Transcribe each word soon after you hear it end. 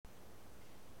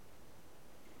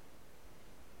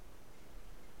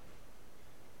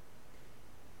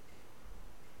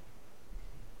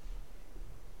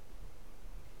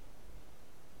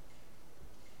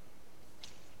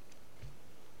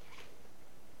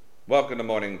Welcome to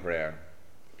morning prayer.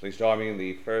 Please join me in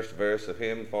the first verse of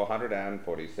hymn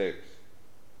 446.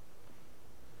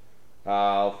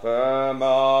 How firm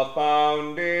a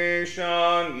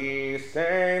foundation, ye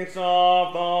saints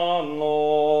of the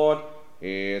Lord,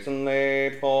 is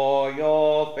laid for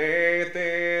your faith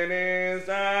in his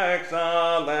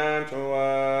excellent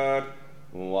word.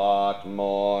 What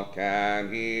more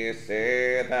can he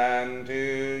say than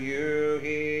to you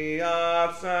he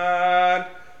hath said?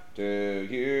 To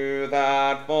you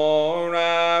that for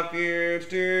refuge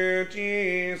to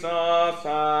Jesus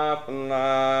have fled.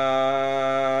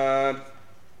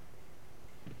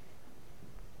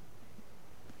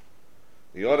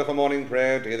 The order for morning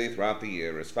prayer daily throughout the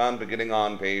year is found beginning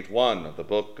on page 1 of the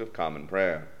Book of Common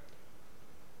Prayer.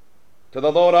 To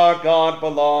the Lord our God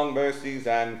belong mercies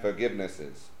and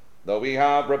forgivenesses, though we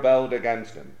have rebelled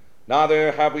against him.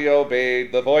 Neither have we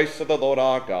obeyed the voice of the Lord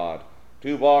our God,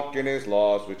 to walk in his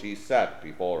laws which he set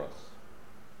before us.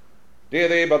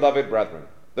 Dearly beloved brethren,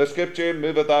 the Scripture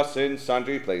moveth us in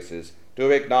sundry places to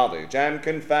acknowledge and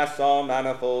confess our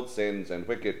manifold sins and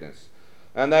wickedness,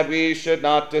 and that we should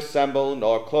not dissemble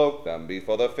nor cloak them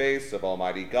before the face of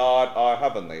Almighty God our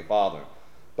heavenly Father,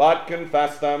 but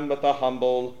confess them with a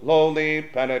humble, lowly,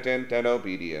 penitent, and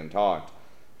obedient heart,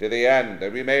 to the end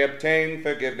that we may obtain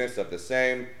forgiveness of the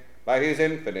same by his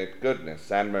infinite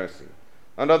goodness and mercy.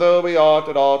 And although we ought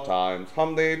at all times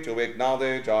humbly to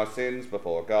acknowledge our sins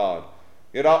before God,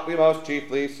 yet ought we most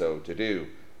chiefly so to do,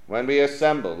 when we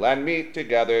assemble and meet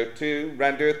together to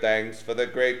render thanks for the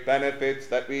great benefits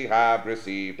that we have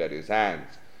received at his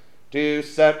hands, to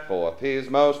set forth his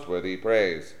most worthy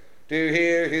praise, to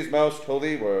hear his most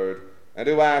holy word, and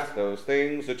to ask those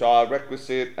things which are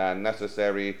requisite and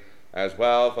necessary, as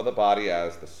well for the body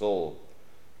as the soul.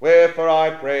 Wherefore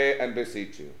I pray and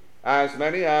beseech you, as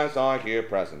many as are here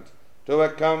present, to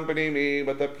accompany me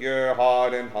with a pure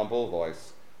heart and humble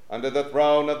voice under the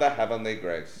throne of the heavenly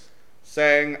grace,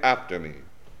 saying after me: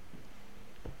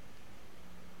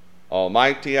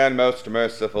 Almighty and most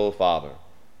merciful Father,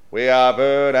 we have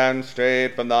erred and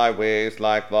strayed from thy ways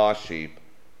like lost sheep.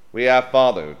 We have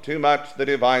followed too much the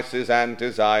devices and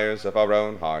desires of our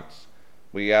own hearts.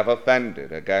 We have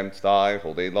offended against thy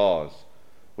holy laws.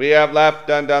 We have left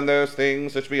undone those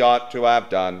things which we ought to have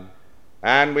done,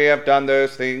 and we have done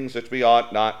those things which we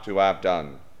ought not to have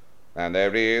done, and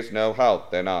there is no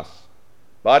help in us.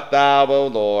 But thou, O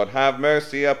Lord, have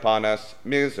mercy upon us,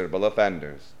 miserable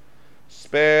offenders.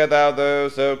 Spare thou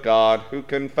those, O God, who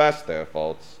confess their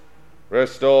faults.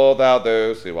 Restore thou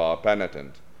those who are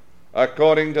penitent,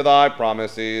 according to thy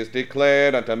promises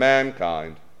declared unto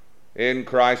mankind, in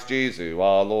Christ Jesus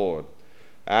our Lord.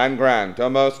 And grant, O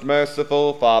most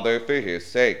merciful Father, for his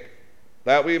sake,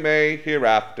 that we may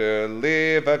hereafter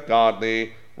live a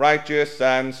godly, righteous,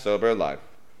 and sober life,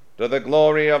 to the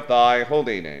glory of thy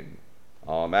holy name.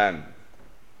 Amen.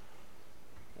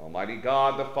 Almighty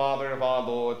God, the Father of our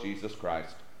Lord Jesus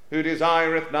Christ, who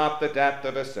desireth not the death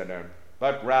of a sinner,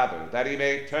 but rather that he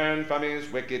may turn from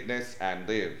his wickedness and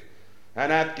live,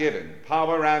 and hath given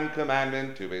power and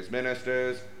commandment to his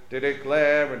ministers to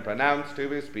declare and pronounce to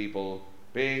his people,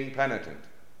 being penitent,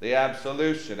 the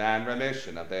absolution and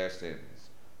remission of their sins.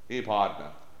 He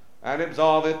pardoneth and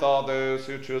absolveth all those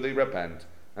who truly repent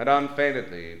and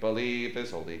unfeignedly believe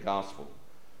his holy gospel.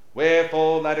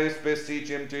 Wherefore let us beseech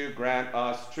him to grant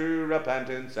us true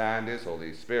repentance and his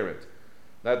Holy Spirit,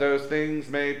 that those things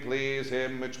may please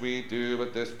him which we do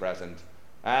at this present,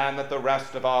 and that the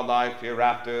rest of our life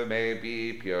hereafter may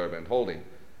be pure and holy,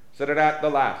 so that at the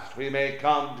last we may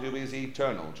come to his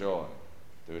eternal joy.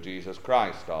 Through Jesus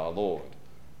Christ our Lord.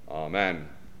 Amen.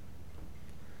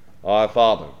 Our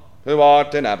Father, who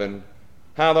art in heaven,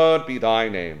 hallowed be thy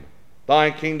name. Thy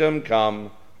kingdom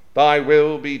come, thy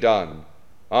will be done,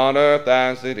 on earth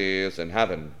as it is in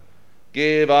heaven.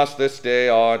 Give us this day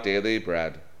our daily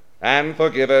bread, and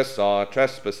forgive us our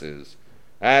trespasses,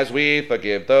 as we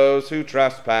forgive those who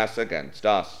trespass against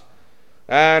us.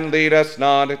 And lead us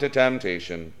not into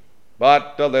temptation,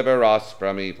 but deliver us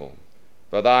from evil.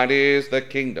 For thine is the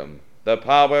kingdom, the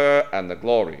power, and the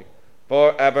glory,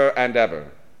 for ever and ever.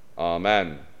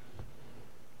 Amen.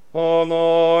 O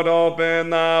Lord, open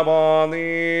thou our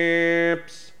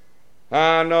lips,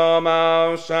 and our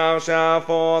mouth shall shout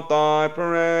forth thy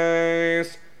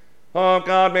praise. O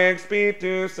God, make speed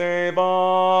to save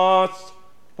us.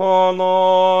 O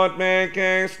Lord, make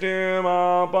haste to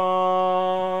help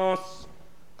us.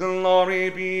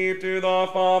 Glory be to the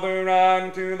Father,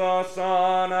 and to the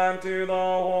Son, and to the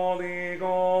Holy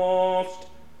Ghost,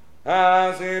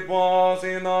 as it was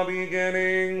in the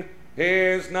beginning,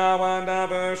 is now, and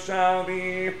ever shall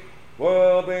be,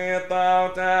 world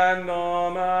without end.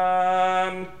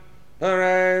 Amen.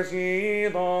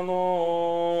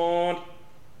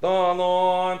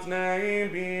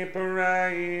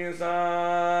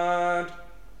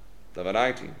 the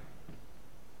 90.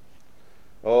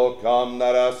 O come,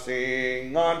 let us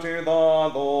sing unto the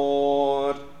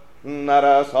Lord. Let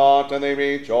us heartily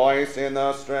rejoice in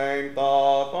the strength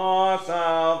of our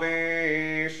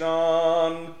salvation.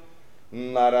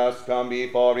 Let us come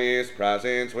before his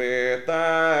presence with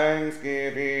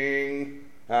thanksgiving,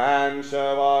 and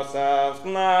show ourselves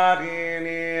glad in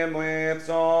him with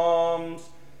psalms.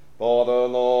 For the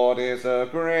Lord is a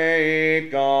great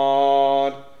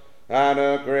God, and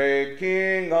a great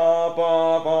King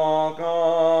above all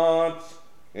gods.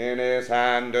 In his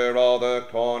hand are all the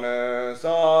corners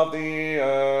of the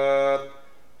earth,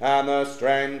 and the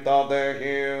strength of the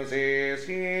hills is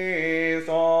his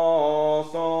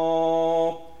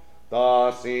also.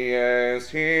 The sea is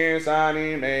his, and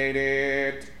he made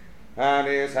it, and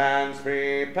his hands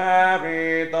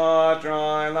prepared the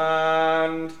dry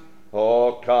land.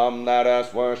 Oh, come, let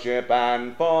us worship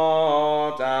and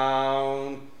fall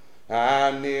down,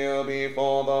 and kneel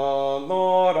before the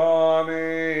Lord our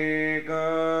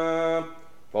Maker.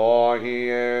 For he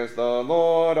is the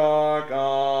Lord our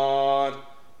God,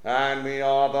 and we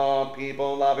are the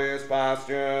people of his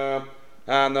pasture,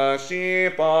 and the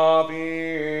sheep of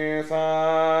his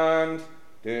hand.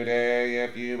 Today,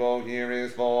 if you will hear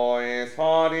his voice,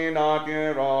 harden not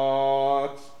your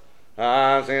hearts,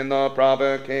 as in the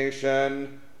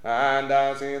provocation, and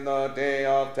as in the day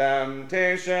of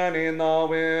temptation in the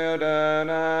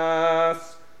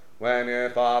wilderness, when your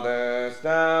fathers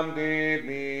tempted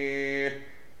me,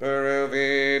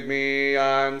 proved me,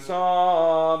 and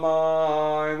saw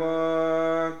my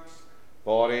works.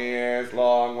 40 years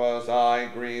long was I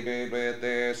grieved with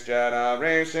this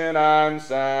generation, and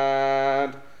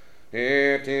said,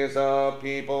 it is a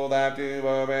people that do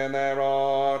err in their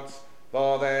hearts,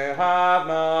 for they have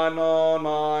not known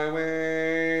my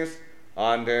ways,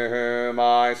 unto whom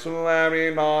I swear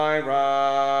in my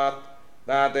wrath,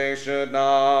 that they should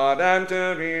not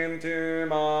enter into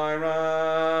my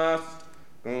rest.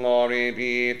 Glory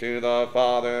be to the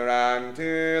Father, and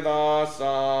to the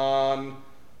Son,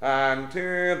 and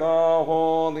to the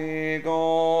Holy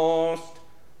Ghost,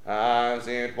 as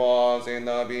it was in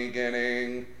the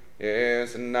beginning,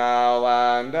 is now,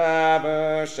 and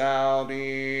ever shall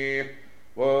be,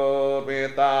 world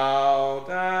without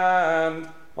end.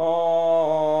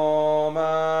 Amen.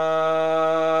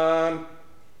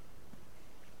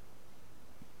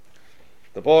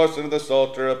 The portion of the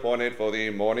Psalter appointed for the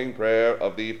morning prayer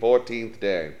of the 14th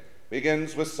day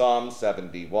begins with Psalm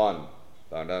 71,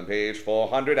 found on page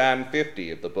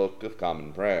 450 of the Book of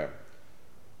Common Prayer.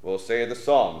 We'll say the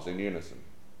Psalms in unison.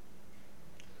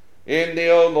 In thee,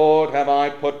 O Lord, have I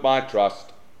put my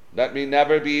trust. Let me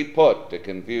never be put to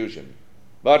confusion.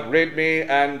 But rid me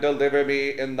and deliver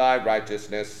me in thy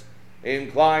righteousness.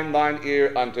 Incline thine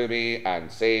ear unto me,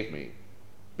 and save me.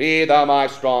 Be thou my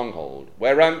stronghold,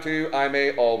 whereunto I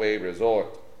may always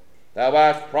resort. Thou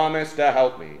hast promised to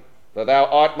help me, for thou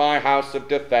art my house of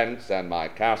defense and my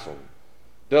castle.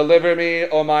 Deliver me,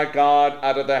 O my God,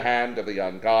 out of the hand of the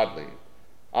ungodly,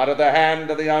 out of the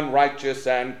hand of the unrighteous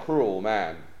and cruel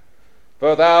man.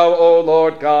 For thou, O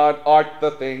Lord God, art the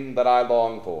thing that I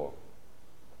long for.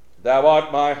 Thou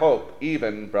art my hope,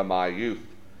 even from my youth.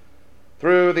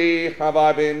 Through thee have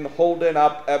I been holden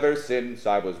up ever since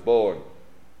I was born.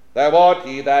 Thou art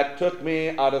he that took me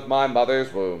out of my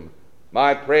mother's womb.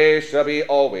 My praise shall be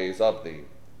always of thee.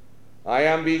 I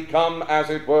am become,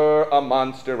 as it were, a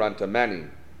monster unto many,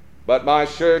 but my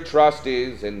sure trust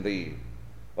is in thee.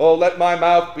 O let my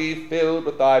mouth be filled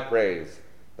with thy praise,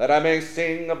 that I may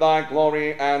sing of thy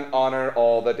glory and honor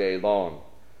all the day long.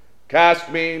 Cast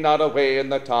me not away in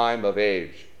the time of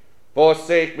age.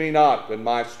 Forsake me not when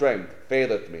my strength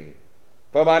faileth me.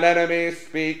 For mine enemies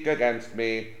speak against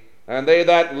me, and they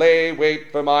that lay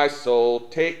wait for my soul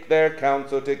take their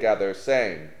counsel together,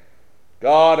 saying,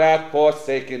 God hath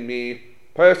forsaken me,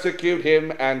 persecute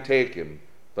him and take him,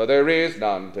 for there is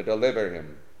none to deliver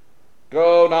him.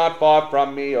 Go not far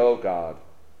from me, O God.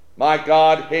 My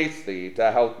God, haste thee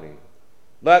to help me.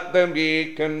 Let them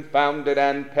be confounded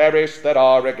and perish that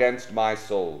are against my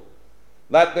soul.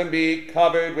 Let them be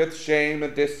covered with shame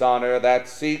and dishonor that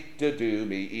seek to do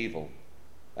me evil.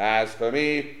 As for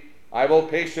me, I will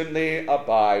patiently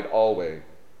abide always,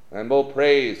 and will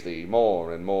praise thee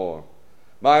more and more.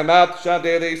 My mouth shall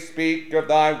daily speak of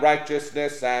thy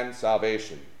righteousness and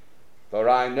salvation, for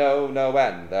I know no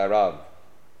end thereof.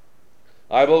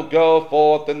 I will go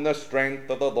forth in the strength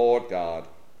of the Lord God,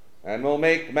 and will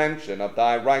make mention of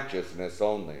thy righteousness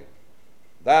only.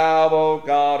 Thou, O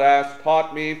God, hast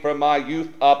taught me from my youth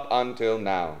up until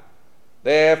now.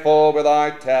 Therefore will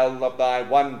I tell of thy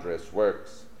wondrous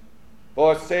works.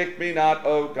 Forsake me not,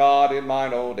 O God, in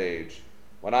mine old age.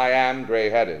 when I am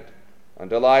gray-headed,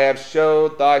 until I have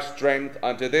showed thy strength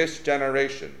unto this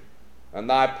generation, and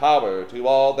thy power to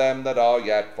all them that are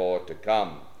yet for to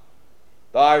come.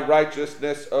 Thy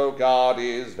righteousness, O God,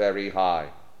 is very high,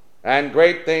 and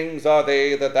great things are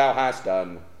they that thou hast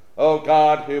done, O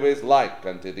God, who is like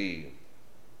unto thee.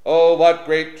 O what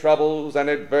great troubles and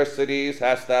adversities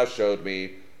hast thou showed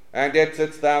me, and yet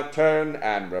didst thou turn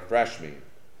and refresh me.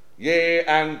 Yea,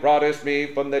 and broughtest me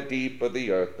from the deep of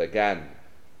the earth again.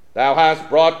 Thou hast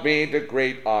brought me to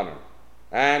great honor,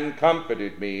 and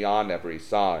comforted me on every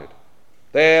side.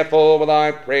 Therefore will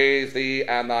I praise thee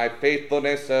and thy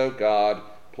faithfulness, O God,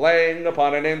 playing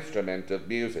upon an instrument of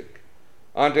music.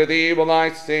 Unto thee will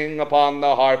I sing upon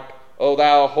the harp, O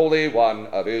thou Holy One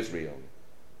of Israel.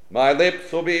 My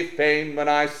lips will be fain when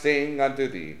I sing unto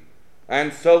thee,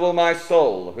 and so will my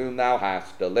soul whom thou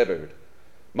hast delivered.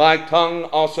 My tongue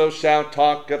also shall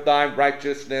talk of thy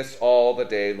righteousness all the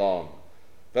day long.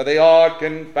 For they are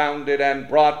confounded and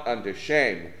brought unto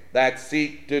shame that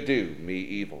seek to do me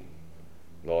evil.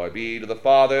 Glory be to the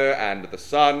Father, and to the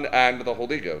Son, and to the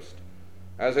Holy Ghost,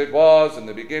 as it was in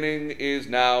the beginning, is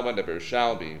now, and ever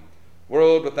shall be,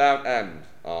 world without end.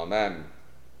 Amen.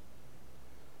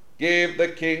 Give the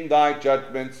King thy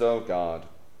judgments, O God,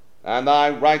 and thy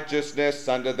righteousness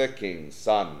unto the King's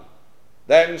Son.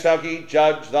 Then shall he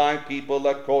judge thy people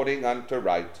according unto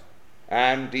right,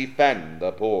 and defend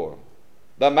the poor.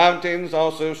 The mountains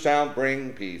also shall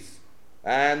bring peace,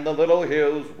 and the little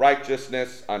hills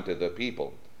righteousness unto the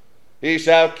people. He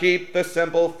shall keep the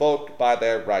simple folk by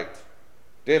their right,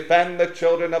 defend the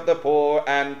children of the poor,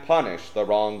 and punish the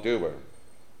wrongdoer.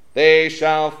 They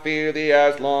shall fear thee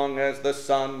as long as the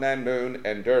sun and moon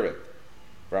endureth,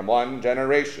 from one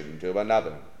generation to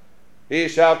another. He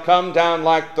shall come down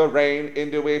like the rain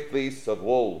into a fleece of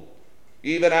wool,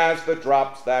 even as the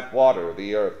drops that water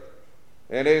the earth.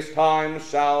 In his time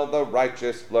shall the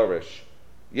righteous flourish,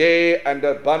 yea, and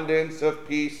abundance of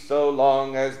peace so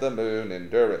long as the moon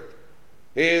endureth.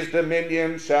 His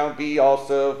dominion shall be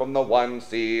also from the one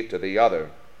sea to the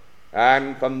other,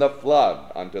 and from the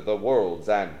flood unto the world's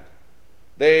end.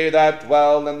 They that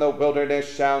dwell in the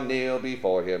wilderness shall kneel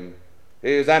before him.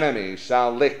 His enemies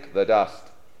shall lick the dust.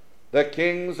 The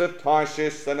kings of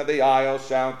Tarshish and of the isles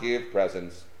shall give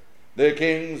presents. The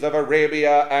kings of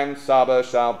Arabia and Saba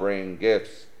shall bring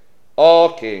gifts.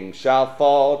 All kings shall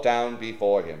fall down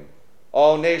before him.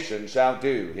 All nations shall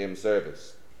do him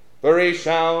service. For he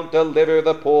shall deliver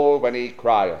the poor when he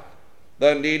crieth,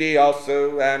 the needy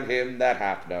also, and him that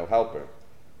hath no helper.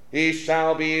 He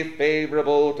shall be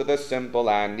favorable to the simple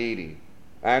and needy,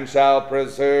 and shall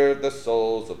preserve the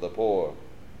souls of the poor.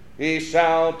 He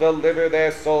shall deliver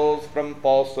their souls from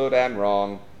falsehood and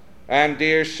wrong, and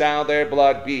dear shall their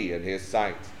blood be in his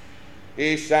sight.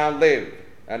 He shall live,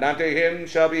 and unto him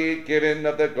shall be given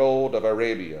of the gold of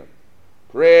Arabia.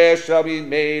 Prayer shall be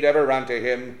made ever unto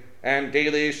him, and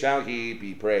daily shall he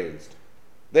be praised.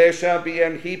 There shall be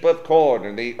an heap of corn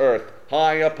in the earth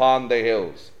high upon the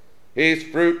hills. His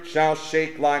fruit shall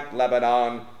shake like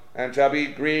Lebanon, and shall be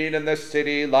green in the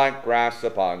city like grass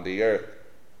upon the earth.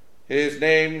 His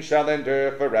name shall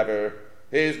endure forever.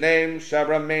 His name shall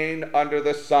remain under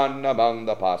the sun among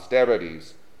the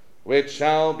posterities, which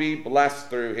shall be blessed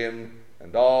through him,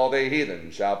 and all the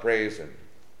heathen shall praise him.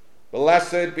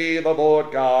 Blessed be the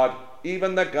Lord God,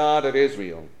 even the God of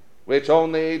Israel, which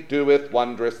only doeth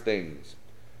wondrous things.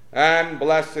 And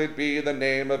blessed be the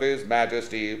name of his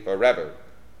majesty forever.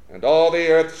 And all the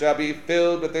earth shall be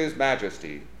filled with his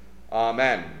majesty.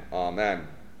 Amen. Amen.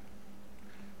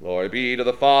 Glory be to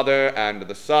the Father, and to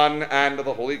the Son, and to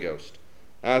the Holy Ghost,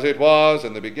 as it was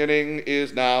in the beginning,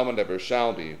 is now, and ever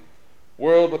shall be,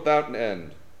 world without an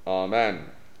end. Amen.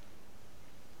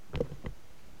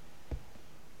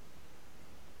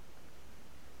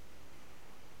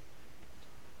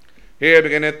 Here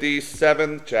beginneth the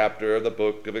 7th chapter of the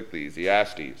book of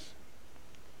Ecclesiastes.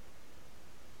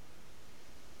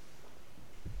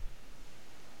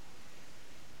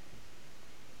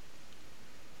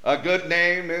 A good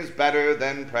name is better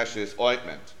than precious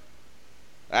ointment,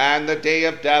 and the day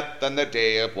of death than the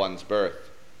day of one's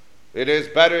birth. It is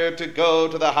better to go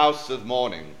to the house of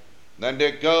mourning than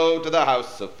to go to the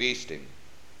house of feasting,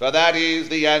 for that is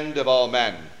the end of all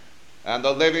men, and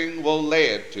the living will lay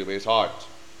it to his heart.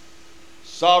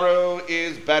 Sorrow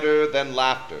is better than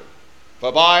laughter,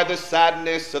 for by the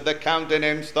sadness of the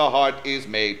countenance the heart is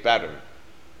made better.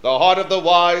 The heart of the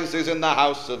wise is in the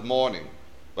house of mourning,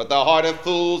 but the heart of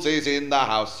fools is in the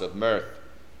house of mirth.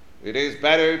 It is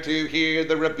better to hear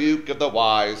the rebuke of the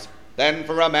wise than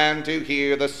for a man to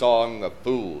hear the song of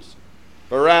fools.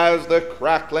 For as the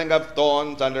crackling of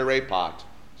thorns under a pot,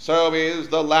 So is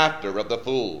the laughter of the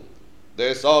fool.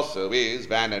 This also is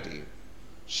vanity.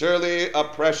 Surely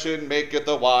oppression maketh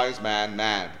a wise man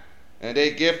mad, and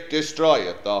a gift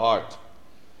destroyeth the heart.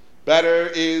 Better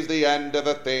is the end of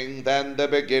a thing than the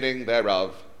beginning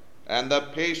thereof, and the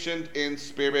patient in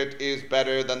spirit is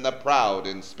better than the proud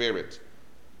in spirit.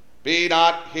 Be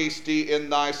not hasty in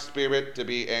thy spirit to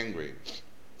be angry,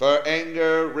 for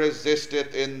anger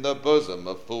resisteth in the bosom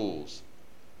of fools.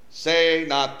 Say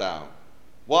not thou,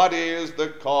 what is the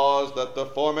cause that the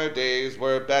former days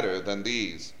were better than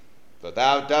these? For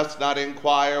thou dost not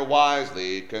inquire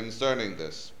wisely concerning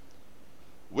this.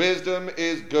 Wisdom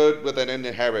is good with an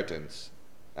inheritance,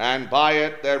 and by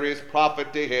it there is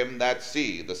profit to him that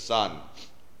see the sun.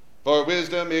 For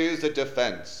wisdom is a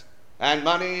defense, and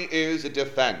money is a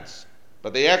defense.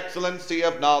 But the excellency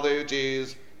of knowledge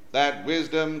is that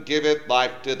wisdom giveth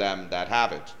life to them that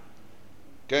have it.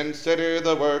 Consider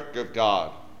the work of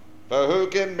God, for who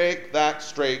can make that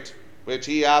straight which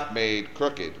he hath made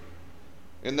crooked?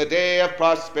 In the day of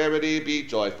prosperity be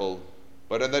joyful,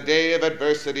 but in the day of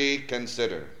adversity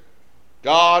consider.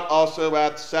 God also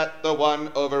hath set the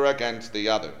one over against the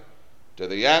other, to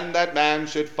the end that man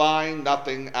should find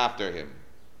nothing after him.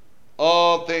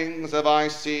 All things have I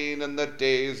seen in the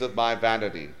days of my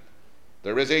vanity.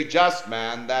 There is a just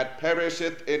man that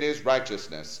perisheth in his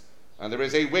righteousness, and there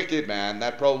is a wicked man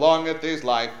that prolongeth his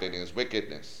life in his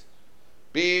wickedness.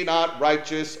 Be not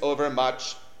righteous over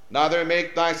much, neither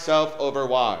make thyself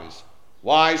overwise.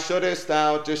 Why shouldest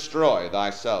thou destroy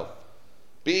thyself?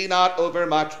 Be not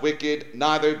overmuch wicked,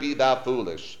 neither be thou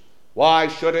foolish. Why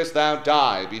shouldest thou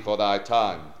die before thy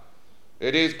time?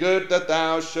 It is good that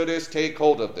thou shouldest take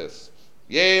hold of this.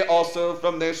 Yea, also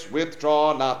from this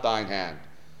withdraw not thine hand.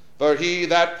 For he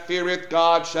that feareth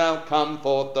God shall come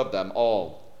forth of them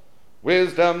all.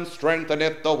 Wisdom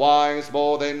strengtheneth the wise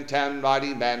more than 10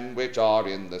 mighty men which are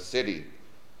in the city.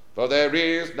 For there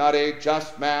is not a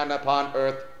just man upon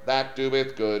earth that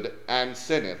doeth good, and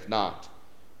sinneth not.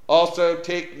 Also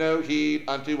take no heed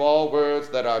unto all words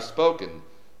that are spoken,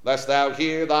 lest thou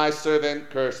hear thy servant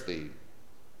curse thee.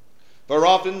 For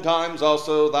oftentimes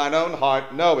also thine own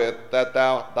heart knoweth that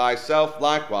thou thyself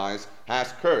likewise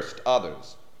hast cursed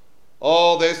others.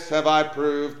 All this have I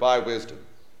proved by wisdom.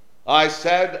 I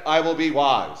said, I will be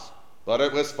wise, but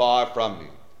it was far from me.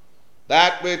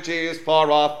 That which is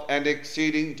far off and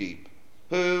exceeding deep,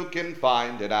 who can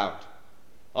find it out?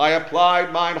 I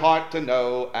applied mine heart to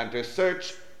know, and to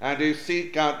search, and to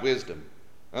seek out wisdom,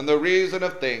 and the reason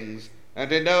of things, and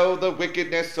to know the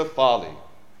wickedness of folly,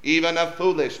 even of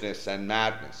foolishness and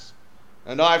madness.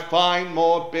 And I find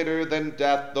more bitter than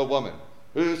death the woman,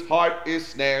 whose heart is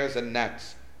snares and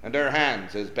nets, and her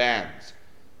hands as bands.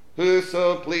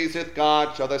 Whoso pleaseth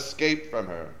God shall escape from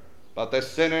her, but the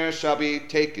sinner shall be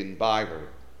taken by her.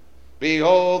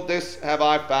 Behold, this have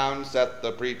I found, saith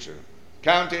the preacher,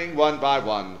 counting one by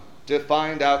one, to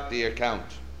find out the account,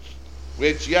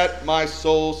 which yet my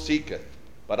soul seeketh,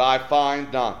 but I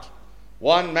find not.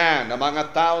 One man among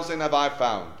 1,000 have I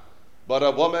found, but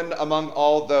a woman among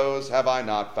all those have I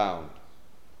not found.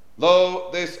 Lo,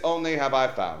 this only have I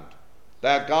found,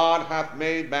 that God hath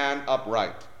made man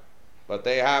upright, but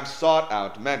they have sought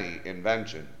out many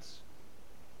inventions.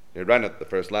 Here runneth the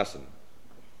first lesson.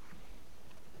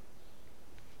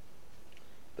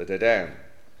 The Te Deum.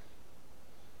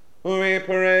 We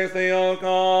praise thee, O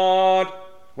God.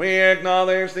 We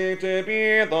acknowledge thee to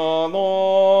be the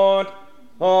Lord.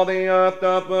 All the earth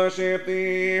doth worship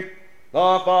thee,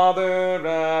 the Father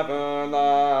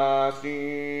everlasting.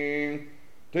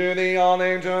 To thee all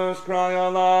angels cry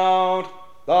aloud,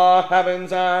 the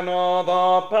heavens and all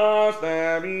the powers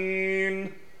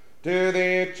therein. To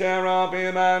thee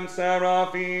cherubim and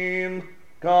seraphim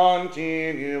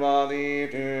continually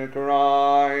to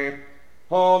cry,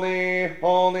 Holy,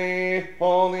 holy,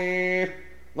 holy,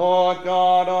 Lord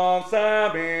God of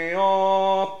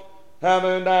Sabaoth.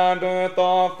 Heaven and earth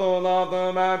are full of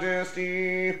the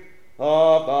majesty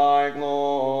of thy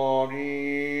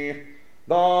glory.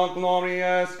 The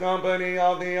glorious company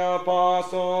of the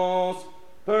apostles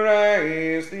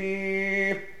praise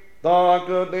thee. The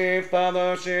goodly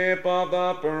fellowship of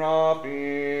the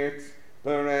prophets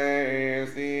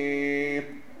praise thee.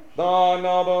 The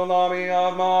noble army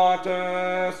of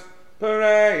martyrs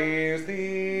praise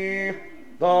thee.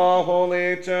 The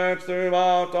holy church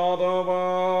throughout all the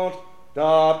world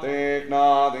doth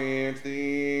acknowledge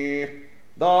thee.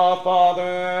 The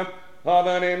Father of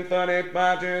an infinite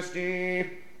majesty,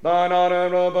 thine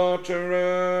honorable,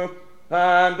 true,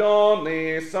 and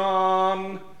only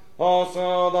Son,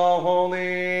 also the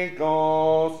Holy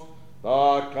Ghost,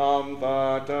 the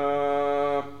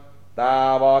Comforter.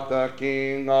 Thou art the the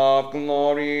King of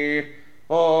glory.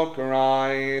 O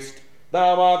Christ,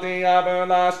 thou art the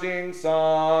everlasting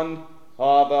Son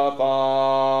of the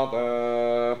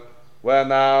Father. When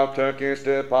thou tookest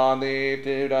upon thee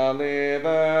to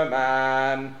deliver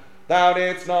man, thou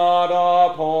didst not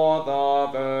abhor the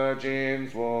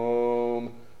Virgin's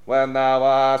womb. When thou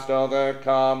hast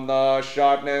overcome the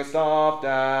sharpness of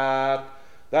death,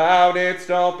 thou didst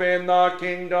open the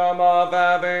kingdom of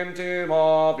heaven to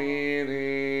all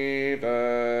believers.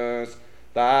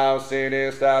 Thou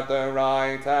sittest at the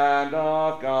right hand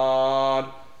of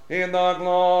God, in the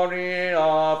glory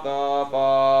of the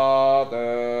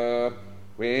Father.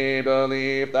 We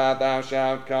believe that thou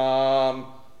shalt come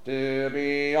to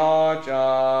be our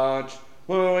judge.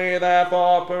 We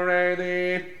therefore pray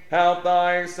thee, help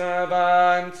thy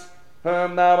servants,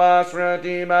 whom thou hast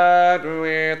redeemed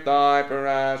with thy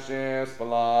precious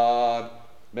blood.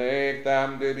 Make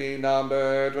them to be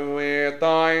numbered with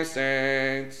thy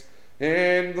saints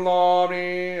in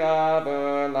glory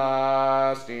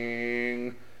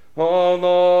everlasting. O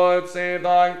Lord, save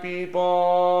thy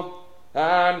people,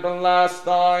 and bless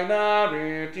thine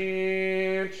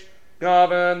heritage.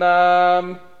 Govern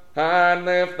them, and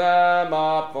lift them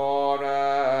up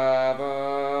forever.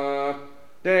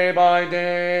 Day by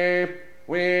day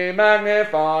we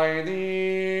magnify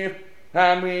thee,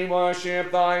 and we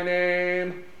worship thy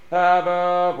name,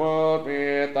 ever world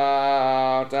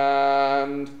without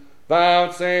end.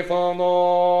 Vouchsafe, O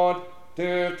Lord,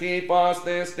 to keep us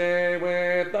this day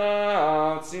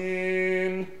without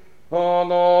sin. O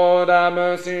Lord, have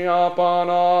mercy upon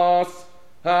us.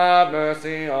 Have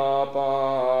mercy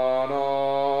upon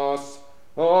us.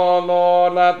 O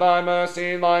Lord, let thy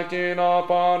mercy lighten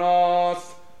upon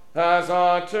us, as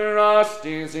our trust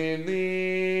is in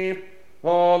thee.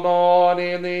 O Lord,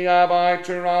 in thee have I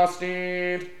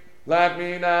trusted. Let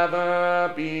me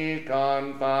never be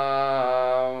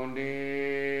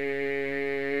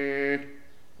confounded.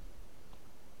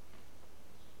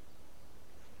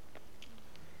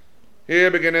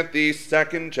 Here beginneth the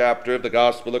second chapter of the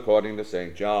Gospel according to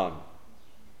St. John.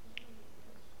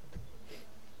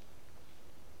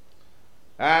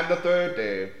 And the third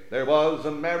day there was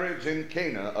a marriage in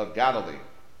Cana of Galilee,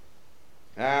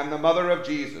 and the mother of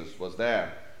Jesus was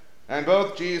there. And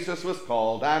both Jesus was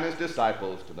called and his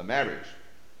disciples to the marriage.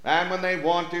 And when they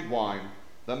wanted wine,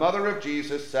 the mother of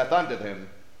Jesus saith unto him,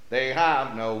 They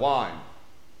have no wine.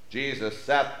 Jesus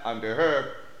saith unto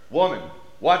her, Woman,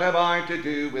 what have I to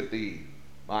do with thee?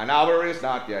 Mine hour is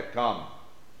not yet come.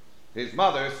 His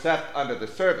mother saith unto the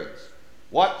servants,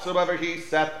 Whatsoever he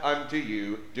saith unto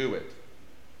you, do it.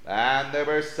 And there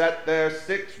were set there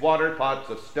 6 water pots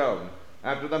of stone,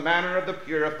 after the manner of the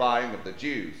purifying of the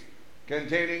Jews,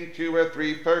 containing 2 or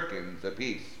 3 firkins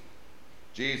apiece.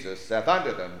 Jesus saith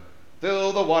unto them,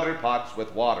 Fill the water pots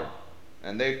with water.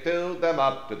 And they filled them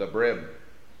up to the brim.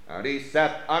 And he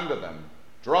saith unto them,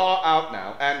 Draw out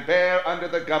now, and bear unto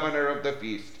the governor of the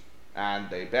feast. And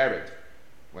they bare it.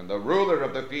 When the ruler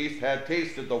of the feast had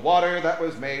tasted the water that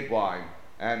was made wine,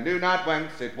 and knew not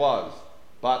whence it was,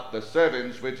 but the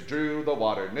servants which drew the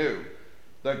water knew,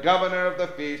 the governor of the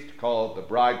feast called the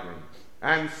bridegroom,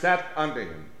 and saith unto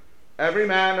him, Every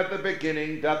man at the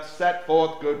beginning doth set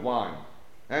forth good wine,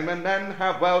 and when men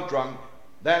have well drunk,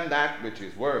 then that which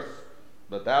is worse.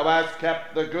 But thou hast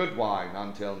kept the good wine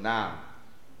until now.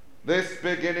 This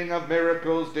beginning of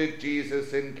miracles did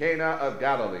Jesus in Cana of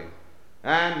Galilee,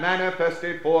 and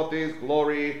manifested forth his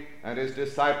glory, and his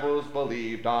disciples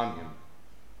believed on him.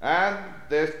 And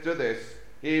to this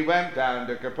he went down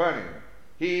to Capernaum,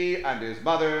 he and his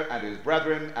mother and his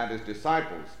brethren and his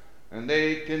disciples, and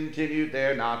they continued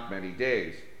there not many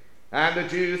days. And the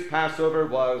Jews' Passover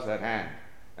was at hand,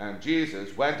 and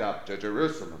Jesus went up to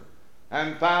Jerusalem,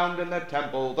 and found in the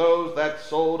temple those that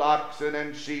sold oxen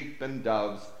and sheep and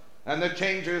doves, and the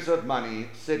changers of money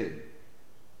sitting.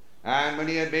 And when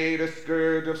he had made a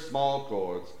scourge of small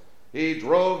cords, he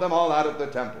drove them all out of the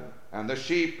temple, and the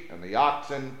sheep and the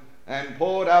oxen, and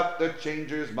poured out the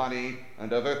changers' money,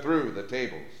 and overthrew the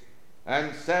tables,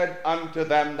 and said unto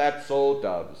them that sold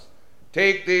doves,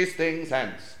 Take these things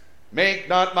hence, make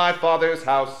not my Father's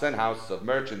house an house of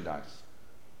merchandise.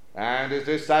 And his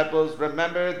disciples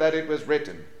remembered that it was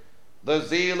written, The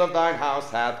zeal of thine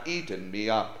house hath eaten me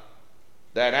up.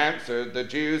 Then answered the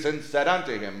Jews, and said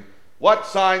unto him, What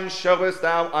sign showest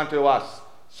thou unto us,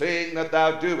 seeing that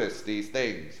thou doest these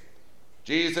things?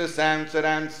 Jesus answered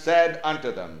and said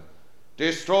unto them,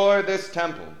 Destroy this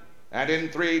temple, and in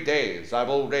 3 days I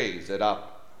will raise it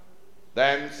up.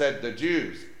 Then said the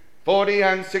Jews,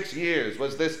 46 years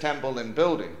was this temple in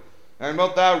building, and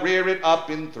wilt thou rear it up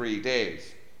in 3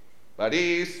 days? but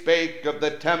he spake of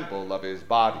the temple of his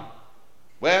body.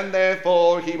 When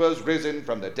therefore he was risen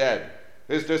from the dead,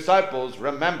 his disciples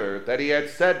remembered that he had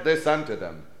said this unto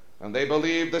them, and they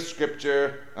believed the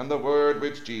scripture and the word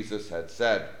which Jesus had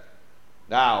said.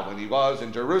 Now when he was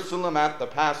in Jerusalem at the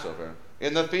Passover,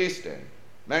 in the feast day,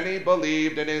 many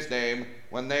believed in his name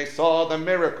when they saw the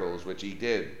miracles which he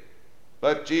did.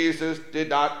 But Jesus did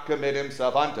not commit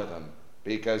himself unto them,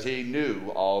 because he knew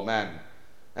all men,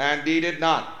 and needed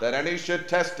not that any should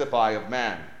testify of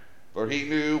man, for he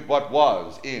knew what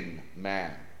was in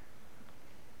man.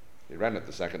 He rendered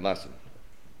the second lesson.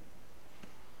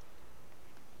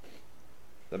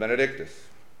 The Benedictus.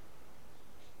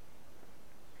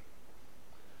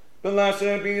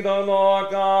 Blessed be the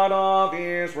Lord God of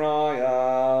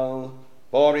Israel,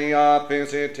 for he hath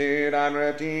visited and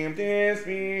redeemed his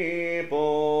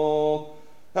people,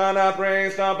 and hath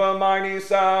raised up a mighty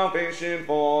salvation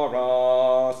for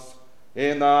us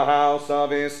in the house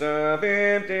of his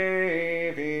servant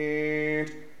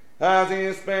David, as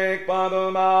he spake by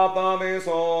the mouth of his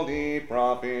holy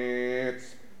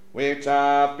prophets, which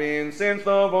have been since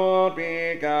the world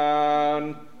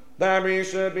began, that we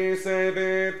should be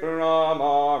saved from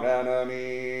our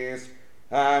enemies,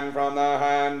 and from the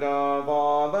hand of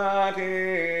all that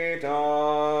hate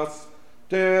us,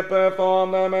 to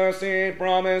perform the mercy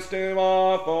promised to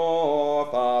our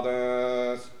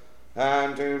forefathers,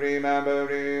 and to remember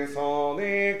his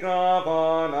holy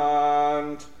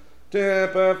covenant, to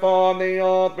perform the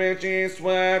oath which he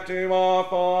sware to our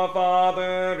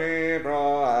forefather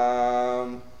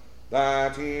Abraham,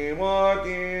 that he would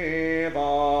give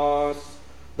us,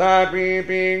 that we,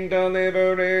 being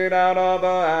delivered out of the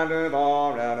hand of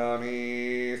our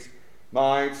enemies,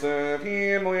 might serve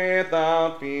him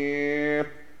without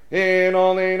fear, in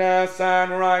holiness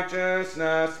and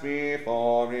righteousness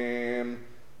before him,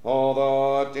 all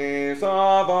the days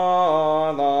of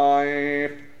our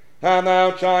life. And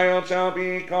thou, child, shalt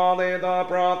be called the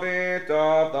prophet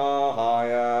of the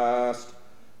highest.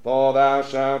 For thou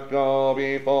shalt go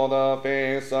before the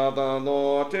face of the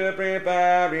Lord to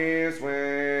prepare his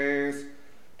ways,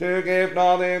 to give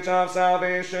knowledge of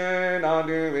salvation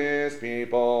unto his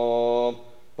people,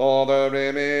 for the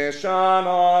remission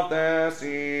of their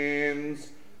sins,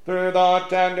 through the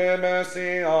tender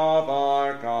mercy of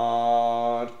our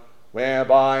God,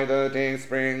 whereby the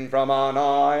dayspring from on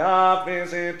high hath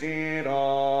visited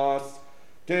us,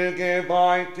 to give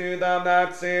light to them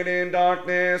that sit in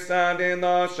darkness and in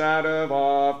the shadow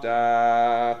of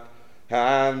death,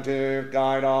 and to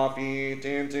guide our feet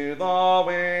into the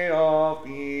way of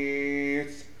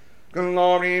peace.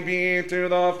 Glory be to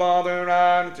the Father,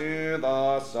 and to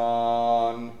the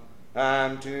Son,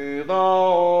 and to the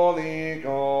Holy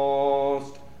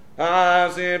Ghost,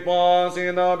 as it was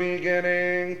in the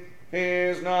beginning,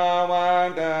 is now,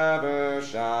 and ever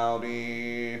shall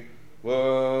be,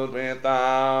 world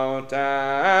without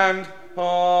end.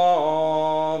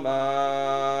 Amen.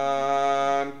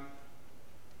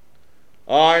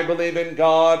 I believe in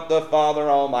God, the Father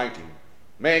Almighty,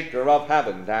 maker of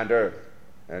heaven and earth,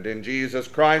 and in Jesus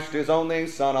Christ, his only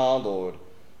Son, our Lord,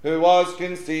 who was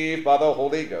conceived by the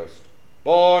Holy Ghost,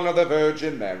 born of the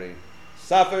Virgin Mary,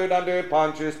 suffered under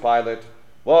Pontius Pilate,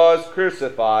 was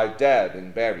crucified, dead,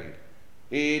 and buried.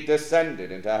 He descended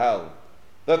into hell.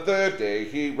 The third day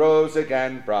he rose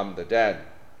again from the dead.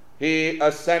 He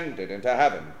ascended into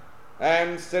heaven,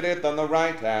 and sitteth on the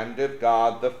right hand of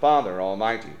God the Father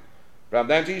Almighty. From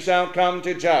thence he shall come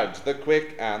to judge the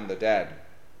quick and the dead.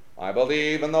 I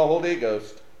believe in the Holy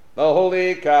Ghost, the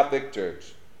holy Catholic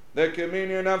Church, the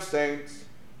communion of saints,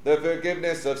 the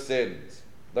forgiveness of sins,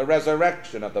 the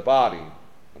resurrection of the body,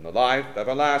 and the life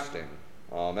everlasting.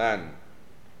 Amen.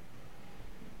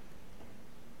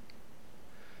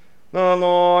 The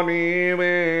Lord be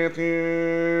with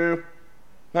you,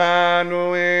 and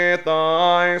with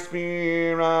thy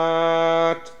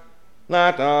spirit.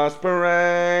 Let us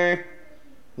pray.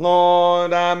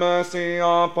 Lord, have mercy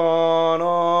upon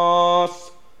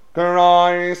us.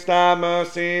 Christ, have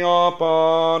mercy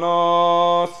upon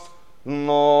us.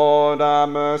 Lord, have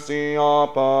mercy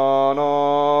upon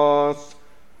us.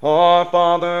 Our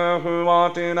Father, who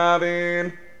art in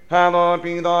heaven, hallowed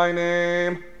be thy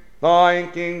name. Thy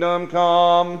kingdom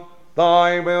come,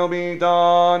 thy will be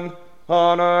done,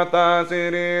 on earth as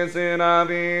it is in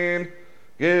heaven.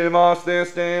 Give us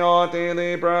this day our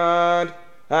daily bread,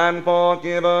 and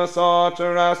forgive us our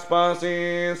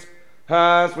trespasses,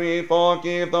 as we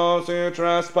forgive those who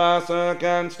trespass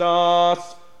against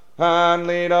us. And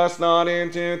lead us not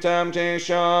into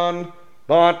temptation,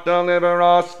 but deliver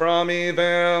us from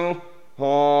evil.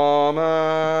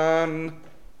 Amen.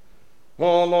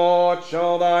 O Lord,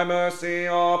 show thy mercy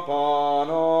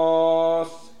upon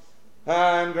us,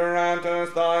 and grant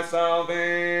us thy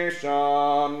salvation.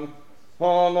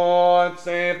 O Lord,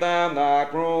 save them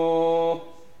that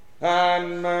rule,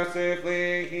 and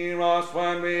mercifully hear us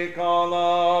when we call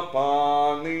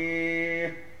upon thee.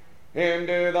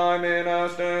 Endue thy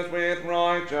ministers with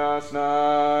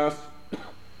righteousness,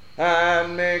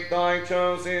 and make thy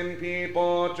chosen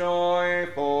people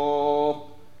joyful.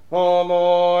 O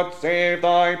Lord, save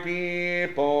thy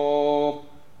people,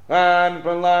 and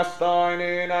bless thine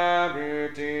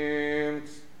inheritance.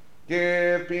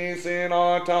 Give peace in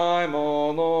our time,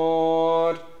 O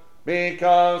Lord,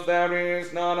 because there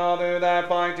is none other that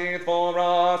fighteth for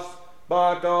us,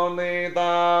 but only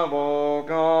thou, O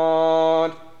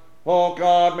God. O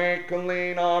God, make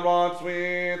clean our hearts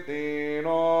within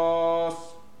us,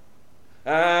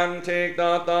 and take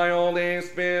not thy Holy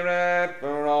Spirit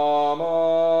from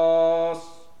us.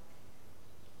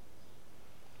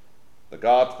 The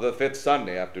God for the fifth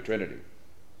Sunday after Trinity.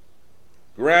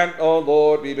 Grant, O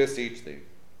Lord, we beseech thee,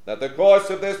 that the course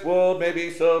of this world may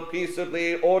be so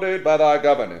peaceably ordered by thy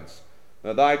governance,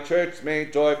 that thy church may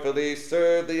joyfully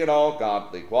serve thee in all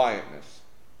godly quietness.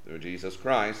 Through Jesus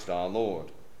Christ our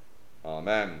Lord.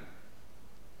 Amen.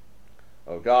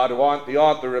 O God, who art the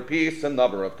author of peace and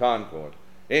lover of concord,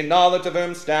 in knowledge of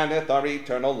whom standeth our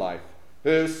eternal life,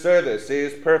 whose service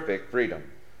is perfect freedom,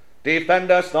 defend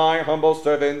us, thy humble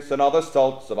servants, in all the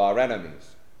assaults of our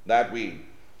enemies, that we,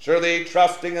 surely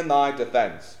trusting in thy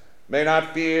defense, may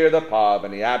not fear the power of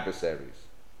any adversaries,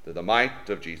 through the might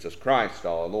of Jesus Christ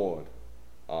our Lord.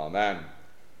 Amen.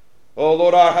 O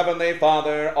Lord, our heavenly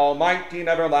Father, almighty and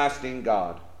everlasting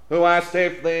God, who hast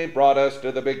safely brought us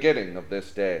to the beginning of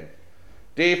this day,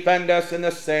 defend us in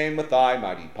the same with thy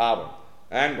mighty power,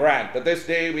 and grant that this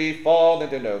day we fall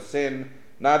into no sin,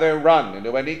 neither run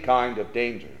into any kind of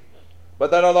danger, but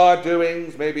that all our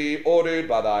doings may be ordered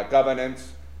by thy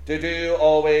governance, to do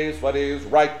always what is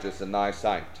righteous in thy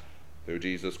sight, through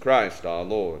Jesus Christ our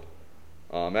Lord.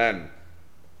 Amen.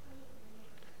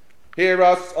 Hear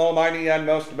us, almighty and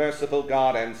most merciful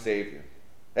God and Saviour.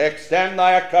 Extend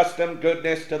thy accustomed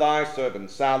goodness to thy servant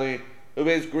Sally, who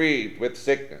is grieved with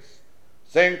sickness.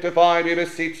 Sanctify, we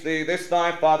beseech thee, this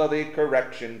thy fatherly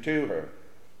correction to her,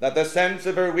 that the sense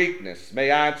of her weakness may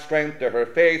add strength to her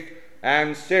faith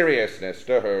and seriousness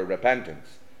to her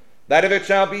repentance, that if it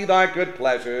shall be thy good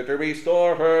pleasure to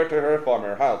restore her to her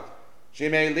former health, she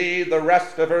may lead the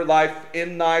rest of her life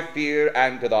in thy fear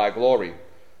and to thy glory,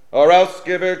 or else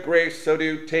give her grace so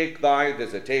to take thy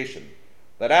visitation,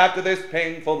 that after this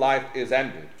painful life is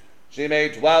ended, she may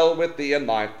dwell with thee in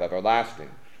life everlasting,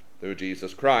 through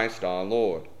Jesus Christ our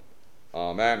Lord.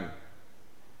 Amen.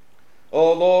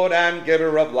 O Lord and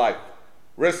giver of life,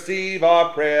 receive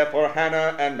our prayer for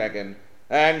Hannah and Megan,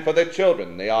 and for the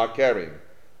children they are carrying,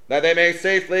 that they may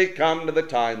safely come to the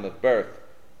time of birth,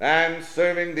 and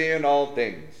serving thee in all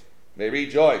things, may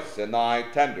rejoice in thy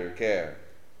tender care.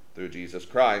 Through Jesus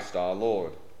Christ our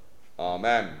Lord.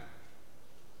 Amen.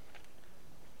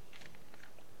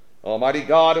 Almighty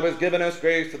God, who has given us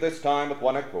grace at this time with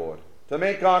one accord, to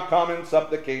make our common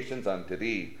supplications unto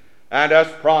thee, and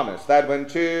hast promised that when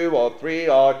 2 or 3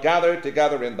 are gathered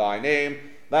together in thy name,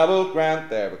 thou wilt grant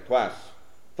their requests.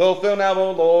 Fulfill now,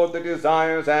 O Lord, the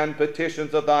desires and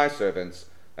petitions of thy servants,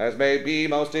 as may be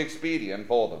most expedient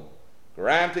for them,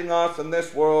 granting us in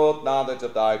this world knowledge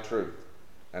of thy truth,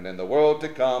 and in the world to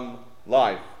come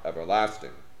life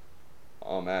everlasting.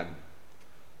 Amen.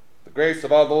 The grace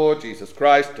of our Lord Jesus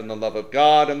Christ, and the love of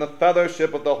God, and the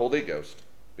fellowship of the Holy Ghost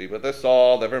be with us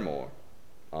all evermore.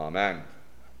 Amen.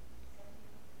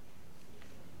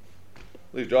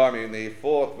 Please join me in the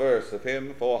 4th verse of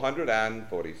hymn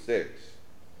 446.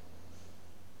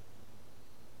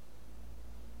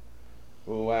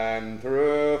 When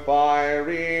through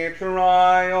fiery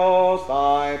trials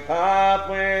thy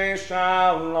pathway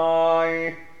shall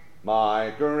lie,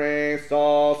 my grace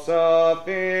all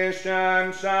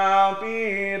sufficient shall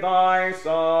be thy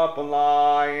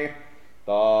supply.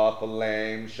 The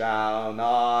flame shall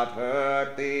not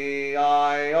hurt thee,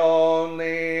 I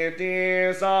only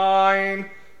design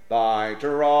thy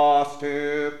dross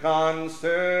to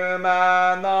consume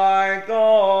and thy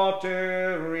goal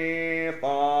to reach.